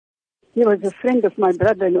He was a friend of my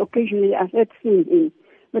brother, and occasionally I had seen him,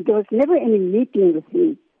 but there was never any meeting with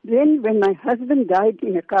him. Then when my husband died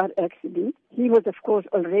in a car accident, he was, of course,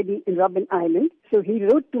 already in Robben Island, so he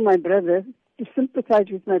wrote to my brother to sympathize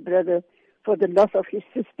with my brother for the loss of his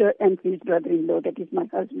sister and his brother-in-law, that is my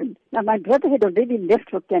husband. Now, my brother had already left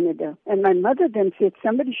for Canada, and my mother then said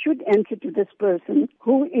somebody should answer to this person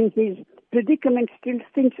who, in his predicament, still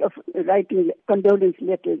thinks of writing condolence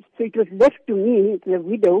letters. So it was left to me, the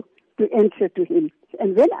widow, to answer to him.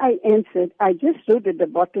 And when I answered, I just wrote at the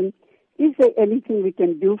bottom, "Is there anything we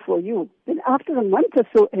can do for you?" Then after a month or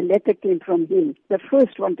so, a letter came from him, the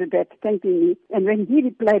first one to that, thanking me. And when he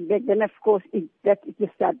replied back, then of course, it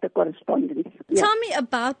just started the correspondence. Yeah. Tell me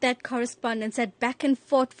about that correspondence, that back and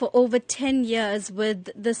forth for over 10 years with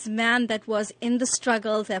this man that was in the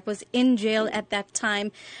struggle, that was in jail at that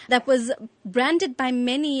time, that was branded by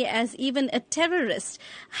many as even a terrorist.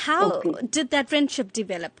 How did that friendship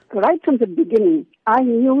develop? Right from the beginning, I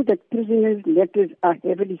knew that prisoners' letters are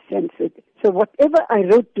heavily censored. So whatever I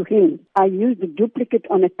wrote to him, I used a duplicate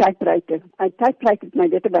on a typewriter. I typewritten my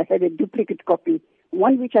letter, but I had a duplicate copy,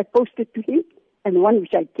 one which I posted to him and one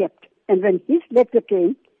which I kept. And when his letter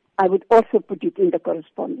came, I would also put it in the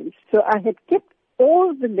correspondence. So I had kept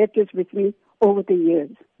all the letters with me over the years.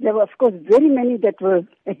 There were, of course, very many that were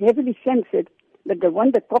heavily censored, but the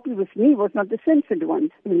one that copied with me was not the censored ones.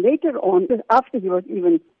 And later on, after he was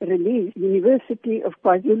even released, University of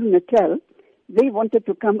KwaZulu-Natal, they wanted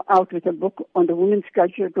to come out with a book on the women's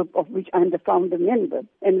culture group, of which I'm the founder member.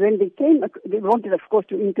 And when they came, they wanted, of course,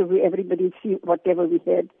 to interview everybody and see whatever we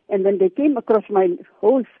had. And when they came across my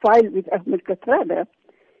whole file with Ahmed Kathrada,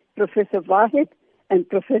 Professor Vahed and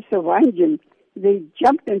Professor Waetjen, they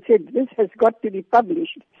jumped and said, "This has got to be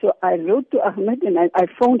published." So I wrote to Ahmed and I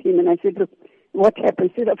phoned him and I said, "Look, what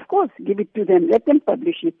happened?" He said, "Of course, give it to them. Let them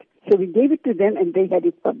publish it." So we gave it to them and they had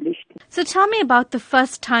it published. So tell me about the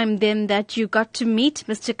first time then that you got to meet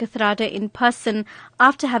Mr. Kathrada in person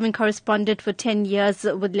after having corresponded for 10 years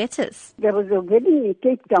with letters. There was a wedding in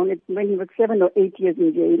Cape Town when he was 7 or 8 years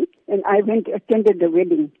in jail, and I attended the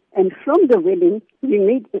wedding. And from the wedding, we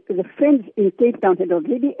made the friends in Cape Town had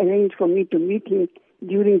already arranged for me to meet him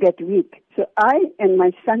during that week. So I and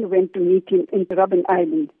my son went to meet him in Robben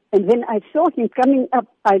Island. And when I saw him coming up,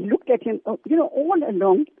 I looked at him, all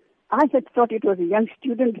along. I had thought it was a young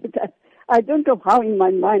student, but I don't know how in my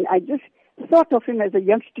mind. I just thought of him as a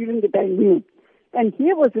young student that I knew. And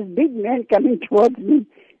here was this big man coming towards me.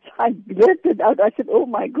 So I blurted out, I said, "Oh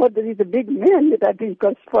my God, there is a big man that I've been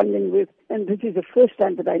corresponding with." And this is the first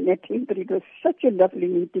time that I met him, but it was such a lovely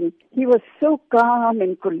meeting. He was so calm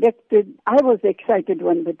and collected. I was the excited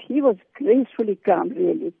one, but he was gracefully calm,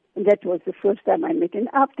 really. And that was the first time I met him.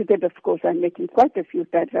 After that, of course, I met him quite a few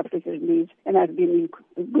times after his release, and I've been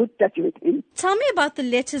in good touch with him. Tell me about the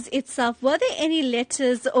letters itself. Were there any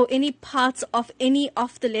letters or any parts of any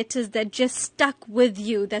of the letters that just stuck with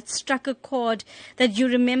you, that struck a chord that you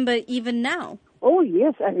remember even now? Oh,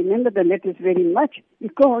 yes, I remember the letters very much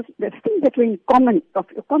because the things that were of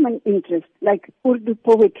common interest, like Urdu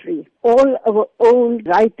poetry, all our old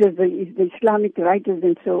writers, the Islamic writers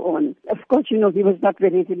and so on. Of course, he was not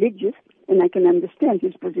very religious, and I can understand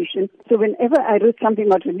his position. So whenever I wrote something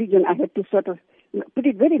about religion, I had to sort of put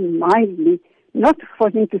it very mildly, not for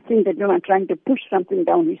him to think that, I'm trying to push something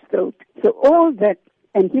down his throat. So all that,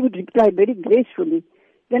 and he would reply very gracefully.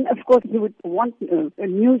 Then, of course, he would want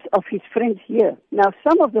news of his friends here. Now,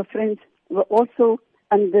 some of the friends were also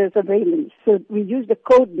under surveillance, so we used a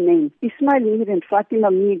code name. Ismail Mir and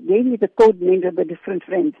Fatima Mir gave me the code names of the different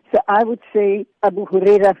friends. So I would say Abu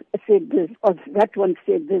Huraira said this, or that one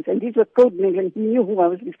said this, and these were code names, and he knew who I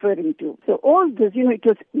was referring to. So all this, it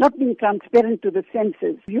was not being transparent to the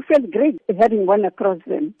senses. You felt great having one across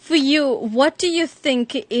them. For you, what do you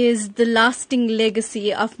think is the lasting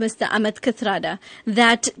legacy of Mr. Ahmed Kathrada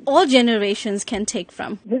that all generations can take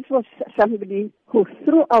from? This was somebody who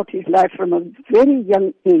throughout his life from a very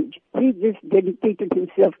young age, he just dedicated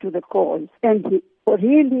himself to the cause. And he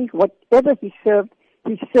really, whatever he served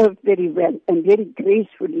very well and very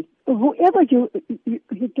gracefully. Whoever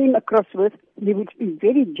he came across with, he would be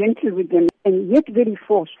very gentle with them and yet very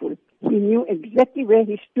forceful. He knew exactly where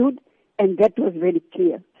he stood, and that was very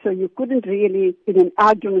clear. So you couldn't really, in an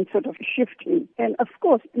argument, sort of shift him. And of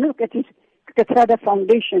course, look at his Kathrada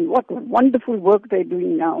Foundation, what wonderful work they're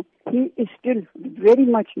doing now. He is still very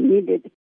much needed.